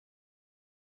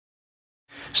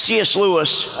C.S.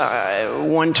 Lewis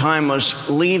one time was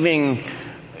leaving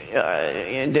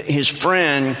his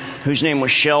friend, whose name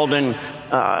was Sheldon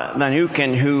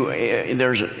Vanauken,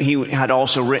 he had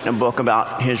also written a book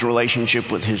about his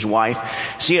relationship with his wife.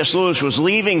 C.S. Lewis was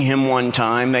leaving him one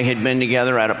time. They had been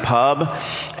together at a pub,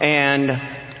 and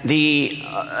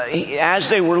as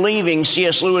they were leaving,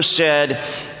 C.S. Lewis said,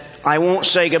 "I won't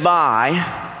say goodbye.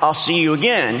 I'll see you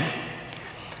again."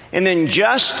 And then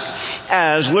just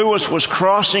as Lewis was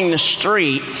crossing the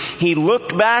street, he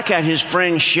looked back at his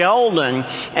friend Sheldon,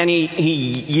 and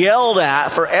he yelled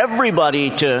for everybody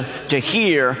to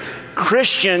hear,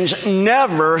 "Christians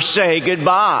never say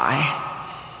goodbye."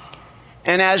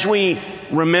 And as we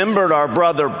remembered our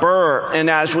brother Bert, and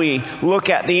as we look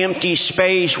at the empty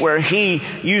space where he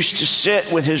used to sit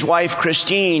with his wife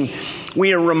Christine,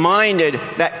 we are reminded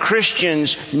that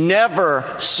Christians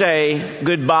never say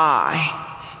goodbye.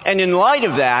 And in light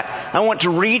of that, I want to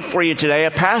read for you today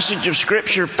a passage of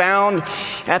Scripture found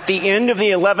at the end of the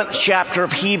 11th chapter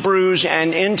of Hebrews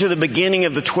and into the beginning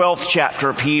of the 12th chapter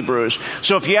of Hebrews.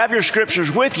 So if you have your Scriptures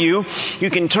with you,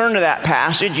 you can turn to that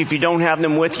passage. If you don't have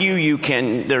them with you,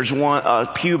 there's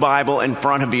a pew Bible in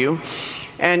front of you.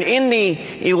 And in the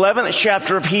 11th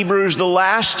chapter of Hebrews, the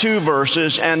last two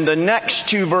verses and the next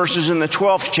two verses in the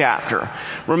 12th chapter.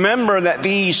 Remember that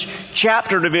these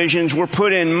chapter divisions were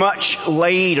put in much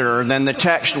later than the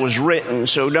text was written,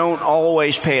 so don't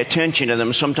always pay attention to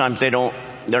them. Sometimes they're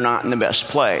not in the best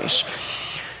place.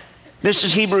 This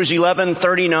is Hebrews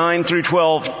 11:39 through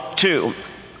 12:2.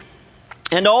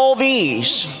 "And all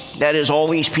these," that is, all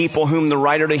these people whom the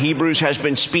writer to Hebrews has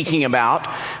been speaking about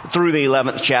through the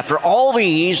 11th chapter, "all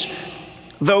these,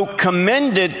 though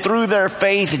commended through their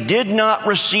faith, did not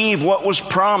receive what was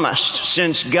promised,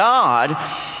 since God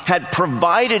had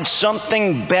provided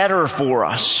something better for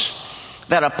us,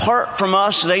 that apart from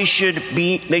us they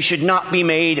should not be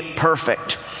made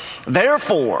perfect.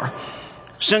 Therefore,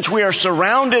 since we are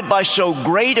surrounded by so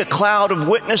great a cloud of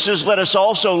witnesses, let us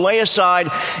also lay aside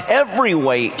every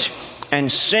weight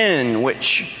and sin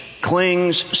which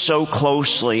clings so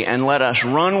closely, and let us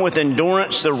run with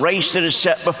endurance the race that is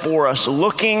set before us,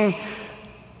 looking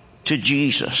to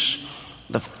Jesus,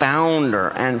 the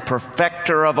founder and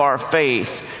perfecter of our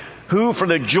faith, who for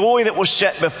the joy that was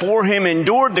set before him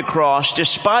endured the cross,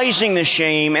 despising the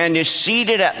shame, and is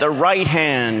seated at the right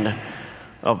hand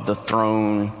of the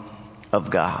throne of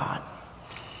God."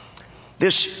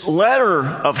 This letter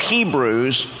of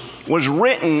Hebrews was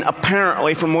written,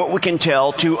 apparently, from what we can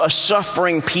tell, to a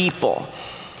suffering people.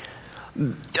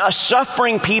 A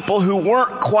suffering people who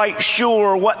weren't quite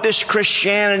sure what this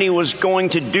Christianity was going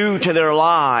to do to their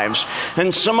lives.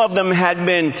 And some of them had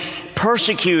been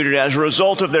persecuted as a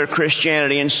result of their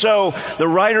Christianity. And so the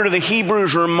writer to the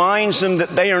Hebrews reminds them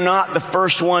that they are not the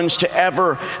first ones to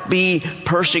ever be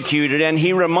persecuted. And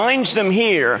he reminds them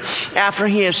here, after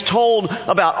he has told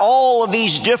about all of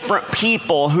these different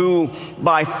people who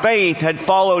by faith had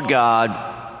followed God,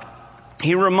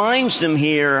 he reminds them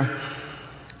here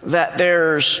that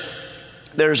there's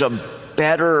a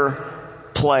better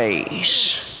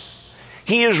place.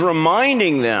 He is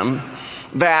reminding them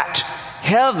that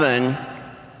heaven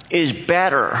is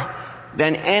better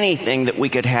than anything that we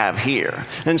could have here.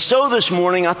 And so this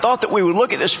morning, I thought that we would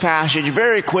look at this passage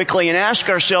very quickly and ask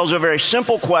ourselves a very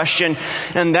simple question,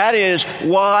 and that is,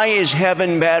 why is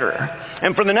heaven better?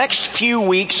 And for the next few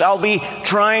weeks, I'll be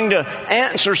trying to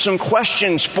answer some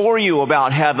questions for you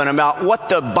about heaven, about what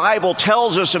the Bible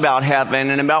tells us about heaven,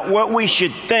 and about what we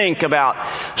should think about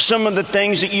some of the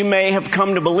things that you may have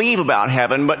come to believe about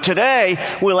heaven. But today,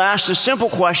 we'll ask the simple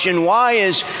question, why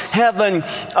is heaven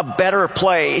a better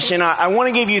place? And I want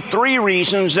to give you three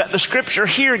reasons that the Scripture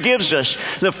here gives us.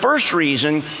 The first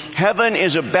reason heaven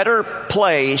is a better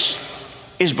place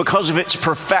is because of its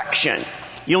perfection.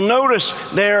 You'll notice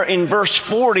there in verse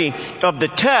 40 of the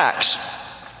text,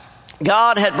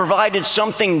 God had provided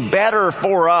something better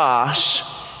for us,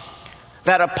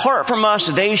 that apart from us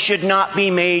they should not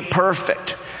be made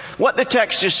perfect. What the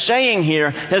text is saying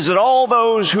here is that all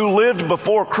those who lived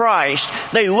before Christ,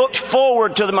 they looked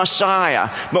forward to the Messiah.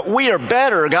 But we are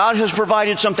better. God has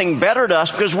provided something better to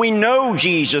us because we know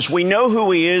Jesus. We know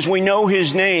who He is. We know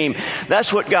His name.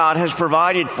 That's what God has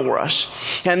provided for us.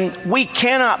 And we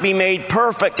cannot be made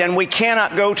perfect, and we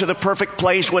cannot go to the perfect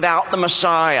place without the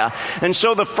Messiah. And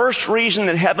so the first reason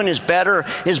that heaven is better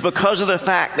is because of the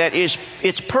fact that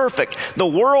it's perfect. The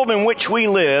world in which we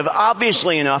live,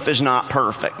 obviously enough, is not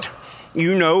perfect.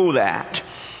 You know that.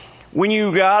 When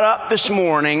you got up this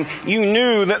morning, you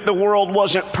knew that the world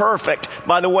wasn't perfect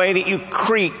by the way that you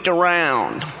creaked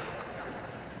around.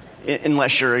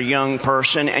 Unless you're a young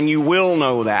person, and you will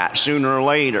know that sooner or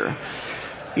later.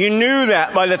 You knew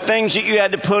that by the things that you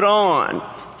had to put on,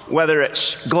 whether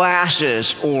it's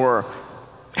glasses or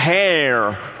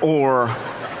hair or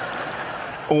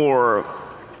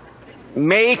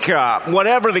makeup,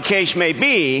 whatever the case may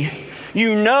be.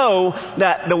 You know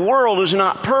that the world is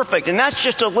not perfect. And that's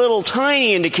just a little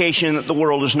tiny indication that the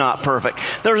world is not perfect.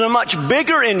 There's a much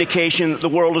bigger indication that the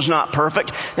world is not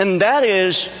perfect, and that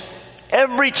is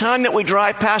every time that we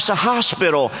drive past a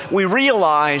hospital, we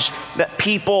realize that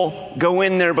people go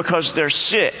in there because they're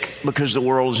sick, because the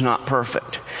world is not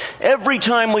perfect. Every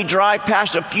time we drive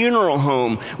past a funeral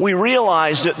home, we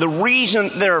realize that the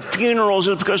reason there are funerals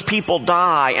is because people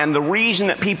die, and the reason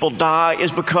that people die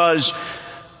is because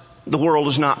the world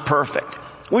is not perfect.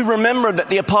 We remember that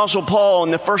the Apostle Paul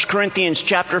in the 1 Corinthians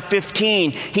chapter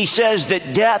 15, he says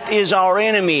that death is our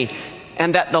enemy,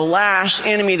 and that the last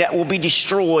enemy that will be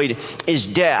destroyed is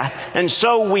death. And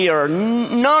so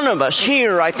none of us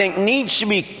here, I think, needs to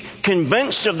be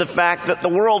convinced of the fact that the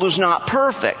world is not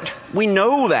perfect. We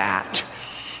know that.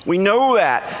 We know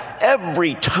that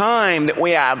every time that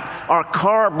our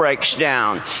car breaks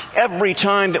down, every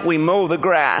time that we mow the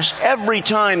grass, every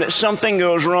time that something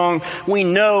goes wrong, we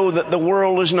know that the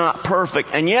world is not perfect.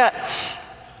 And yet,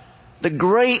 the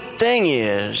great thing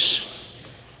is,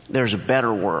 there's a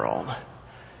better world.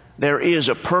 There is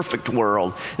a perfect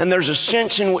world. And there's a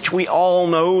sense in which we all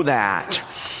know that.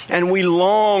 And we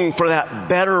long for that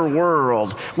better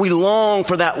world. We long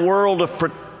for that world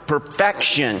of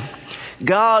perfection.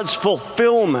 God's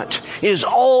fulfillment is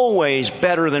always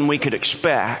better than we could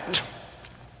expect.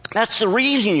 That's the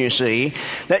reason, you see,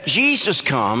 that Jesus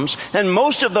comes, and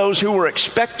most of those who were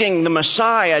expecting the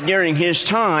Messiah during his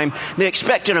time, they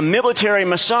expected a military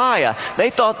Messiah. They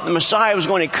thought the Messiah was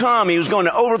going to come, he was going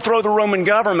to overthrow the Roman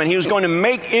government, he was going to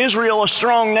make Israel a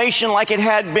strong nation like it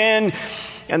had been,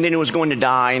 and then he was going to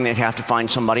die and they'd have to find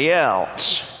somebody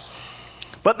else.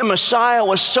 But the Messiah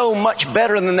was so much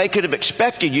better than they could have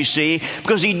expected, you see,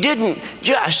 because he didn't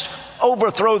just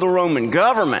overthrow the Roman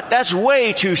government. That's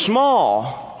way too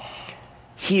small.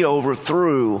 He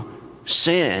overthrew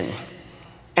sin.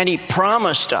 And he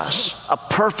promised us a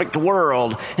perfect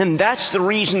world. And that's the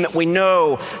reason that we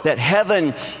know that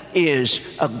heaven is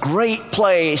a great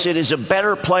place. It is a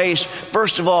better place,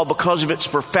 first of all, because of its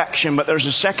perfection. But there's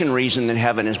a second reason that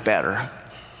heaven is better.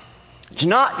 It's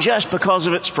not just because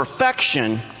of its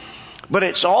perfection, but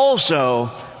it's also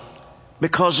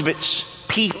because of its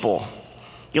people.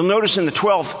 You'll notice in the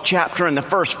 12th chapter in the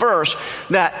first verse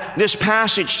that this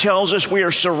passage tells us we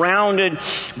are surrounded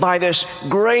by this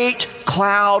great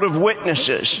cloud of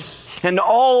witnesses. And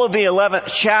all of the 11th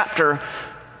chapter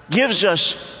gives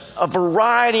us a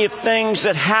variety of things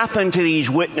that happen to these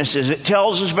witnesses. It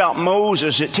tells us about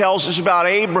Moses. It tells us about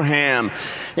Abraham.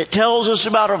 It tells us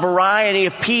about a variety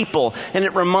of people. And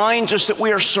it reminds us that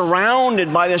we are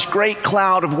surrounded by this great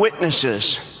cloud of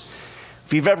witnesses.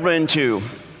 If you've ever been to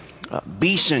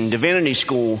Beeson Divinity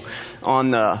School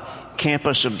on the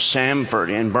campus of Samford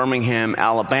in Birmingham,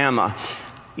 Alabama,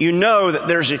 you know that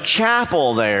there's a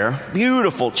chapel there,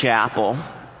 beautiful chapel.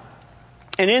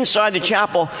 And inside the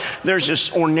chapel, there's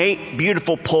this ornate,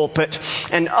 beautiful pulpit.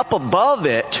 And up above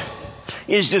it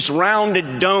is this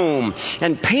rounded dome.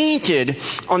 And painted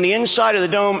on the inside of the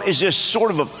dome is this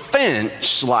sort of a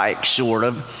fence-like sort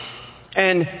of.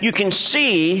 And you can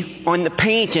see on the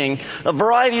painting a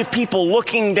variety of people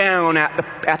looking down at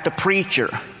the preacher.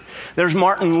 There's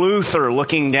Martin Luther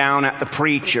looking down at the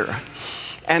preacher.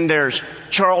 And there's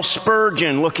Charles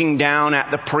Spurgeon looking down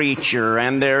at the preacher.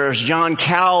 And there's John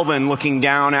Calvin looking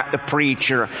down at the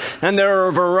preacher. And there are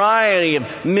a variety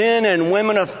of men and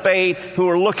women of faith who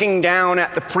are looking down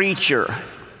at the preacher.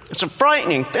 It's a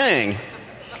frightening thing.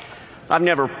 I've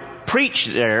never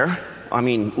preached there. I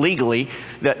mean, legally,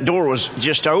 that door was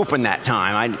just open that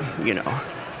time.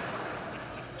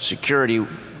 Security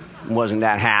wasn't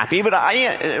that happy, but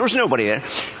there was nobody there.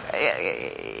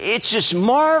 It's this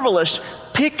marvelous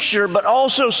picture, but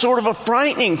also sort of a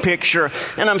frightening picture.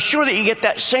 And I'm sure that you get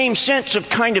that same sense of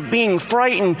kind of being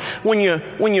frightened when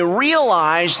you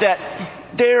realize that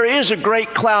there is a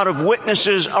great cloud of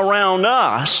witnesses around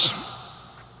us.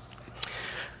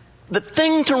 The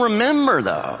thing to remember,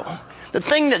 though, the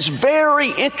thing that's very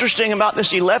interesting about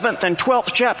this 11th and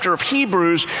 12th chapter of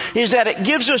Hebrews is that it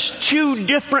gives us two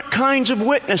different kinds of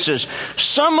witnesses.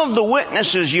 Some of the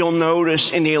witnesses you'll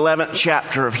notice in the 11th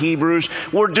chapter of Hebrews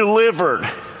were delivered.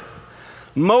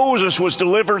 Moses was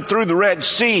delivered through the Red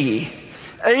Sea.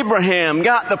 Abraham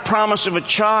got the promise of a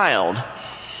child.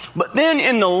 But then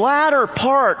in the latter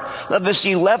part of this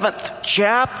 11th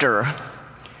chapter,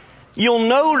 you'll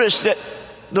notice that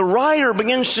the writer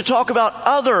begins to talk about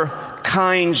other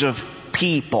kinds of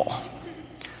people.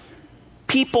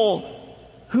 people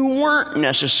who weren't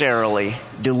necessarily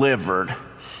delivered.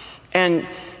 And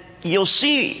you'll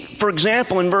see, for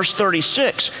example, in verse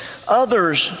 36,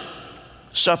 others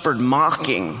suffered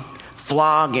mocking,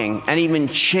 flogging, and even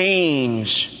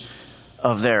chains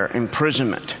of their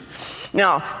imprisonment.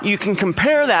 Now, you can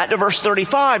compare that to verse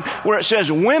 35, where it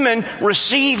says, women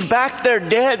received back their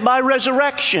dead by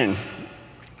resurrection.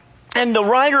 And the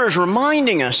writer is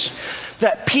reminding us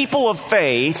that people of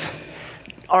faith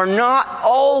are not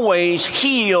always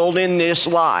healed in this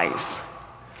life.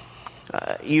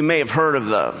 You may have heard of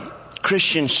the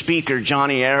Christian speaker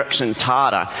Johnny Erickson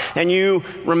Tada. And you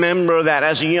remember that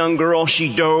as a young girl,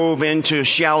 she dove into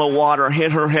shallow water,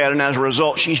 hit her head, and as a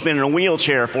result, she's been in a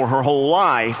wheelchair for her whole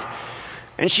life.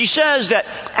 And she says that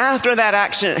after that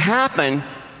accident happened,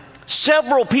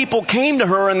 several people came to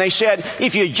her and they said,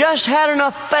 if you just had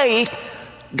enough faith,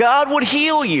 God would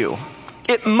heal you.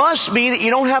 It must be that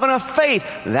you don't have enough faith.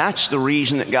 That's the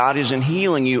reason that God isn't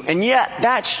healing you. And yet,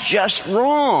 that's just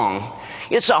wrong.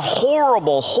 It's a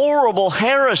horrible, horrible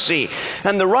heresy.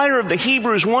 And the writer of the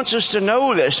Hebrews wants us to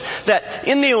know this, that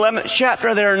in the 11th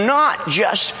chapter, they're not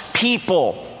just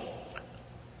people,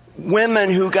 women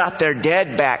who got their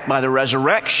dead back by the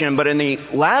resurrection, but in the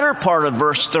latter part of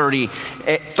verse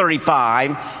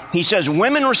 35, he says,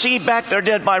 women received back their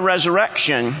dead by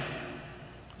resurrection.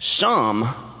 Some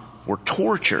were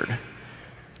tortured,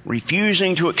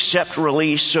 refusing to accept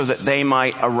release so that they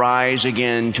might arise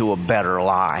again to a better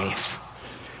life.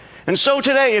 And so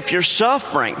today, if you're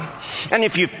suffering, and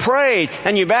if you've prayed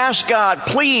and you've asked God,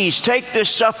 please take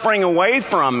this suffering away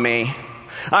from me,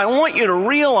 I want you to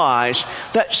realize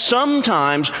that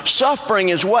sometimes suffering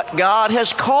is what God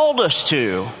has called us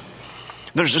to.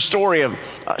 There's a story of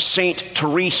Saint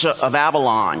Teresa of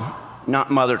Avila, not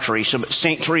Mother Teresa, but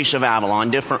Saint Teresa of Avila,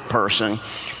 different person.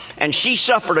 And she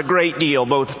suffered a great deal,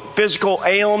 both physical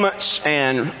ailments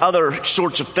and other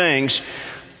sorts of things.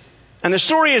 And the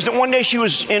story is that one day she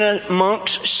was in a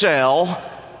monk's cell,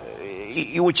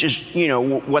 which is,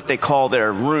 what they call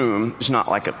their room. It's not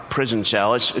like a prison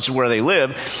cell. It's where they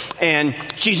live. And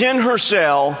she's in her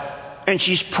cell and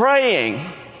she's praying.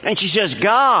 And she says,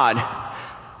 God,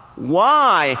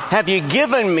 why have you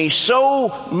given me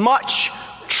so much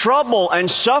trouble and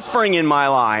suffering in my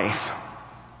life?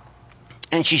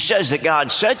 And she says that God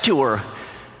said to her,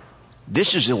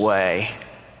 this is the way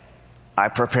I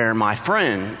prepare my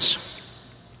friends.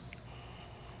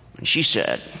 And she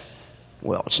said,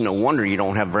 well, it's no wonder you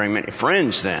don't have very many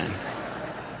friends then.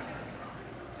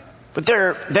 But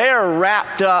they're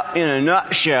wrapped up in a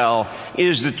nutshell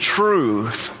is the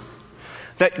truth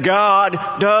that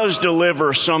God does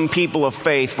deliver some people of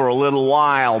faith for a little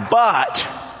while, but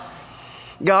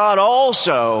God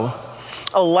also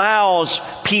allows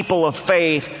people of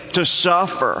faith to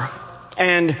suffer.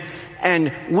 And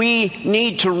we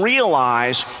need to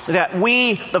realize that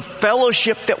the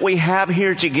fellowship that we have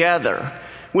here together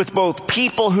with both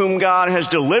people whom God has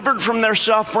delivered from their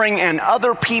suffering and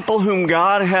other people whom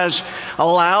God has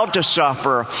allowed to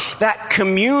suffer, that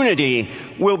community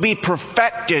will be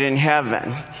perfected in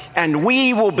heaven. And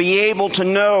we will be able to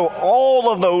know all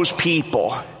of those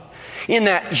people in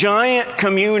that giant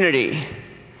community.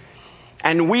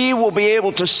 And we will be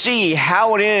able to see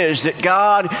how it is that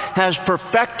God has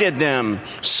perfected them.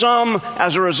 Some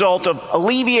as a result of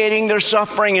alleviating their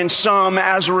suffering and some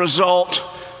as a result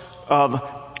of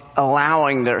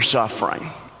allowing their suffering.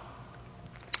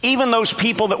 Even those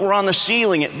people that were on the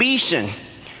ceiling at Beeson,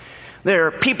 there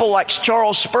are people like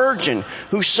Charles Spurgeon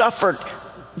who suffered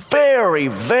very,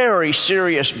 very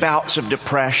serious bouts of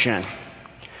depression.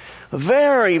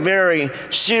 Very, very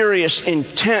serious,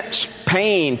 intense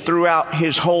pain throughout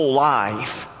his whole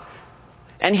life.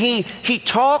 And he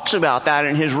talks about that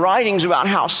in his writings about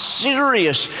how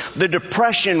serious the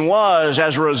depression was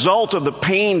as a result of the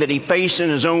pain that he faced in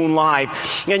his own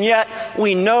life. And yet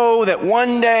we know that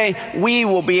one day we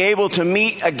will be able to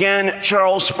meet again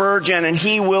Charles Spurgeon and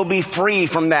he will be free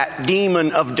from that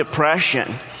demon of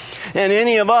depression. And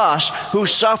any of us who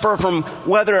suffer from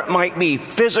whether it might be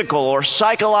physical or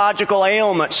psychological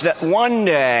ailments, that one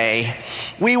day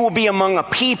we will be among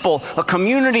a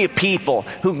community of people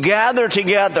who gather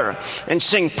together and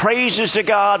sing praises to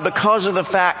God because of the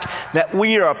fact that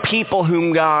we are a people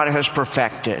whom God has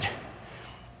perfected.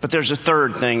 But there's a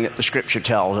third thing that the Scripture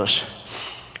tells us.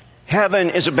 Heaven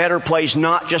is a better place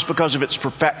not just because of its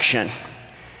perfection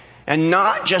and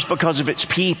not just because of its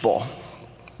people,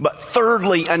 but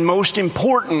thirdly, and most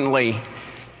importantly,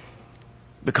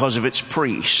 because of its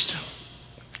priest.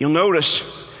 You'll notice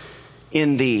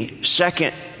in the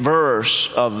second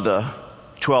verse of the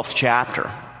 12th chapter,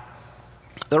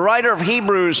 the writer of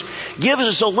Hebrews gives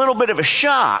us a little bit of a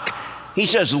shock He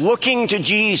says, looking to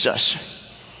Jesus.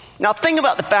 Now think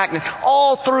about the fact that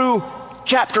all through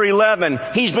chapter 11,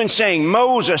 he's been saying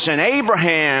Moses and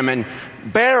Abraham and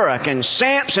Barak and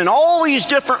Samson, all these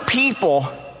different people.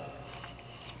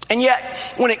 And yet,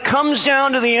 when it comes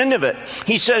down to the end of it,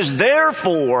 he says,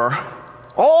 therefore,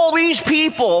 all these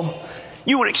people,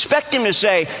 you would expect him to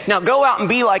say, now go out and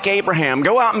be like Abraham,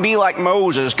 go out and be like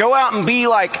Moses, go out and be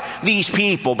like these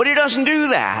people. But he doesn't do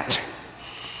that.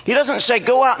 He doesn't say,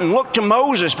 go out and look to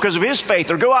Moses because of his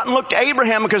faith, or go out and look to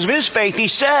Abraham because of his faith. He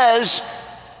says,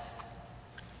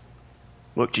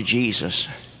 look to Jesus.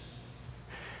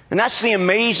 And that's the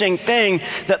amazing thing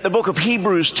that the book of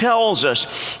Hebrews tells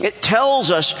us. It tells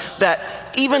us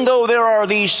that even though there are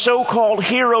these so-called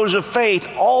heroes of faith,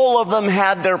 all of them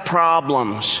had their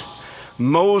problems.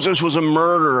 Moses was a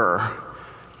murderer.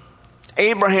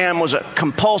 Abraham was a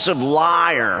compulsive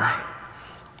liar.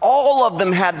 All of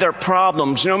them had their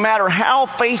problems. No matter how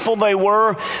faithful they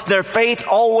were, their faith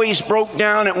always broke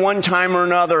down at one time or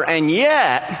another. And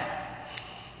yet,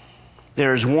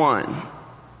 there's one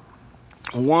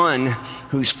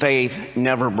whose faith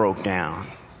never broke down.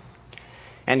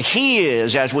 And he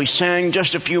is, as we sang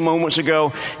just a few moments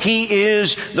ago, he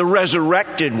is the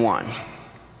resurrected one.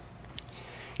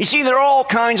 You see, there are all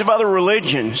kinds of other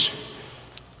religions.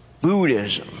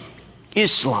 Buddhism,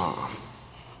 Islam,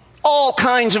 all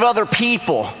kinds of other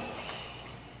people.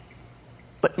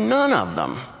 But none of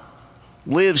them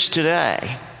lives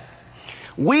today.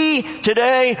 We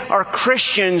today are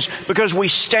Christians because we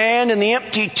stand in the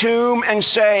empty tomb and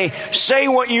say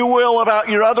what you will about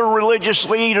your other religious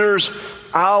leaders,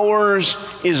 ours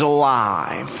is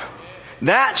alive.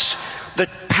 That's the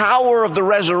power of the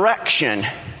resurrection.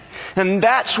 And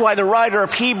that's why the writer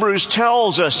of Hebrews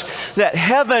tells us that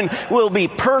heaven will be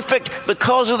perfect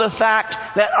because of the fact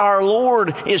that our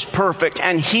Lord is perfect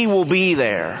and He will be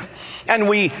there. And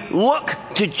we look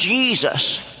to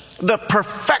Jesus, the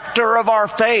perfecter of our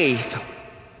faith,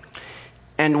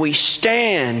 and we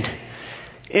stand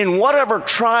in whatever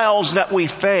trials that we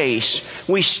face.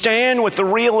 We stand with the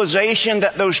realization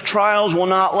that those trials will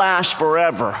not last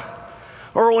forever.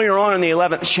 Earlier on in the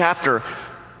 11th chapter,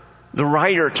 the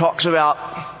writer talks about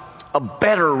a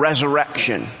better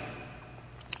resurrection.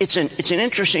 It's an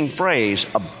interesting phrase,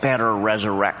 a better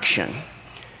resurrection.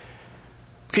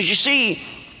 Because you see,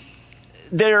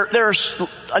 there's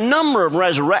a number of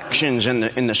resurrections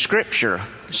in the Scripture.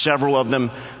 Several of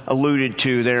them alluded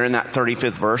to there in that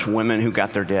 35th verse, women who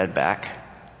got their dead back.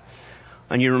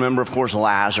 And you remember, of course,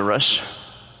 Lazarus.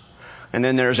 And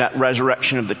then there's that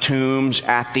resurrection of the tombs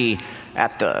at the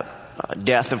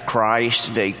death of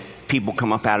Christ. People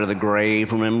come up out of the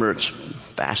grave. Remember, it's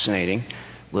fascinating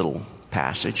little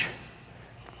passage.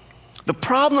 The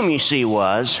problem, you see,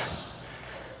 was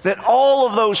that all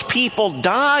of those people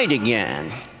died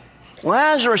again.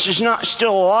 Lazarus is not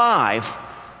still alive,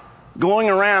 going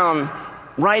around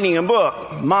writing a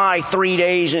book, My 3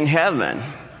 Days in Heaven.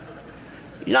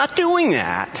 He's not doing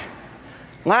that.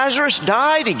 Lazarus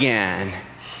died again.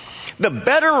 The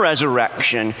better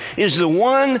resurrection is the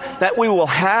one that we will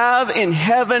have in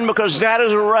heaven, because that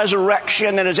is a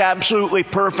resurrection that is absolutely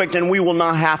perfect and we will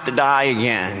not have to die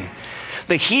again.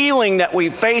 The healing that we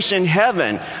face in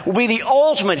heaven will be the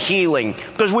ultimate healing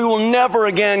because we will never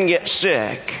again get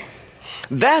sick.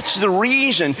 That's the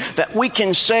reason that we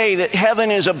can say that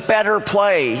heaven is a better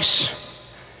place.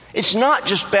 It's not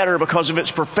just better because of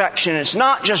its perfection. It's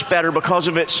not just better because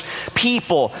of its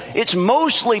people. It's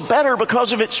mostly better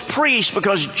because of its priests,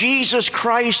 because Jesus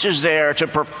Christ is there to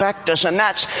perfect us. And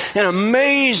that's an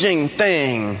amazing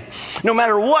thing. No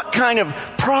matter what kind of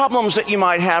problems that you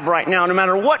might have right now, no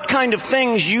matter what kind of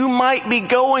things you might be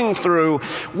going through,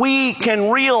 we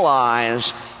can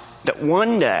realize that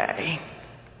one day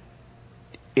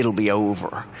it'll be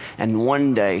over. And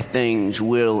one day things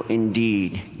will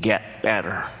indeed get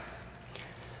better.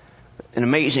 An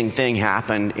amazing thing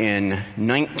happened in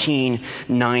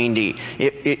 1990.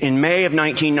 In May of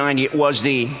 1990, it was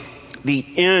the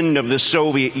end of the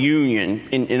Soviet Union.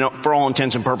 For all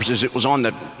intents and purposes, it was on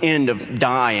the end of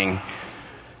dying.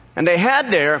 And they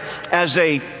had there, as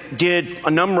they did a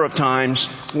number of times,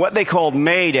 what they called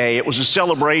May Day. It was a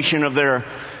celebration of their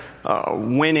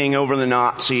winning over the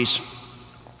Nazis.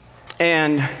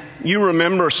 And you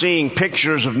remember seeing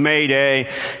pictures of May Day,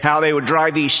 how they would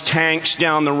drive these tanks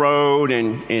down the road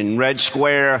in Red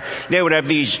Square. They would have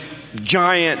these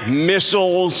giant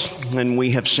missiles, and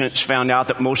we have since found out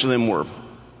that most of them were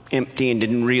empty and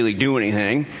didn't really do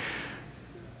anything.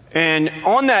 And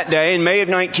on that day, in May of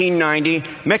 1990,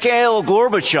 Mikhail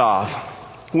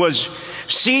Gorbachev was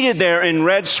seated there in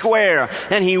Red Square,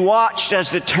 and he watched as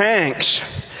the tanks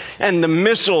and the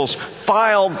missiles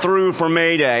filed through for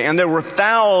Mayday, and there were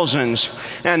thousands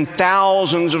and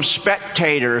thousands of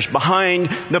spectators behind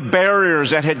the barriers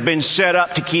that had been set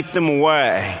up to keep them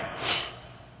away.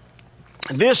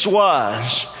 This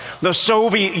was the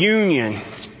Soviet Union,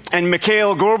 and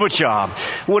Mikhail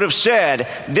Gorbachev would have said,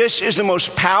 this is the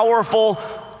most powerful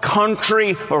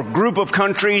country or group of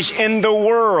countries in the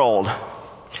world.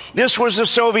 This was the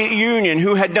Soviet Union,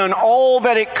 who had done all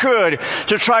that it could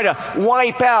to try to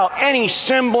wipe out any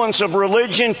semblance of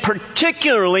religion,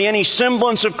 particularly any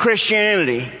semblance of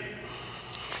Christianity.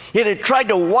 It had tried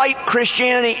to wipe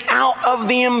Christianity out of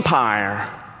the empire.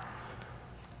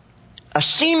 A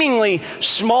seemingly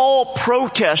small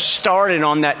protest started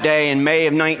on that day in May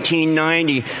of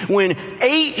 1990 when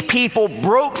 8 people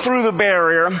broke through the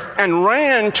barrier and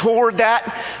ran toward that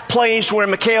place where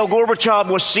Mikhail Gorbachev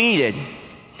was seated.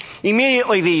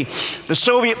 Immediately, the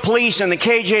Soviet police and the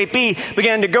KGB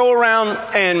began to go around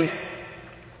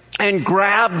and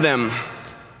grab them,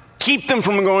 keep them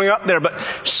from going up there. But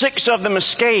 6 of them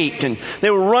escaped, and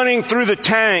they were running through the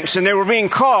tanks, and they were being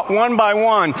caught one by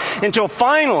one until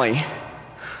finally,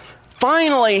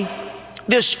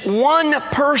 this one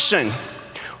person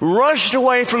rushed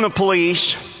away from the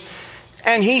police,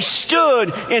 and he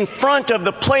stood in front of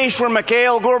the place where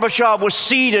Mikhail Gorbachev was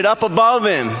seated up above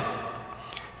him.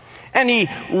 And he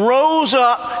rose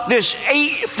up this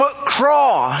 8-foot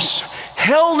cross,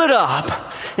 held it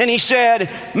up, and he said,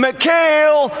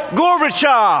 "Mikhail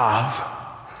Gorbachev,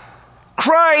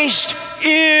 Christ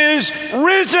is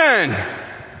risen."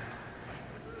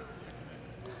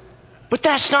 But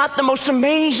that's not the most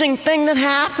amazing thing that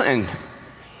happened.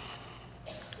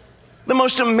 The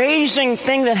most amazing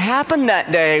thing that happened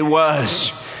that day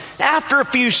was, after a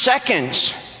few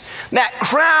seconds, that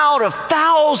crowd of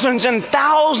thousands and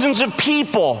thousands of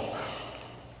people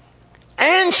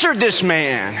answered this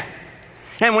man.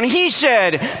 And when he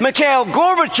said, "Mikhail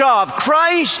Gorbachev,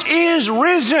 Christ is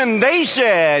risen," they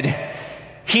said,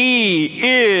 "He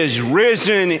is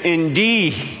risen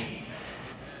indeed."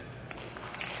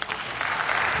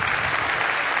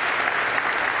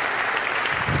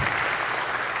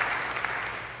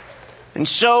 And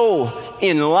so,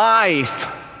 in life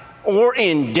or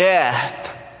in death,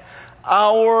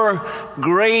 our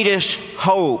greatest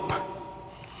hope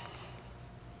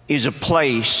is a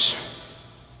place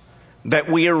that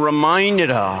we are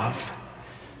reminded of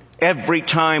every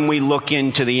time we look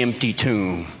into the empty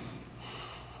tomb.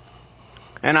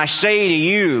 And I say to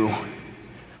you,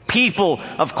 people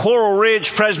of Coral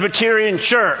Ridge Presbyterian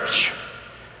Church,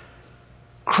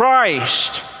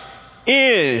 Christ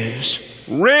is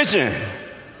risen.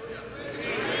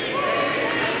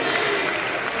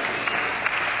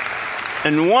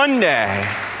 And one day,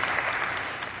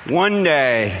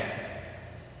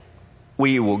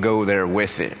 we will go there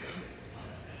with Him.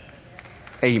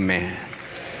 Amen.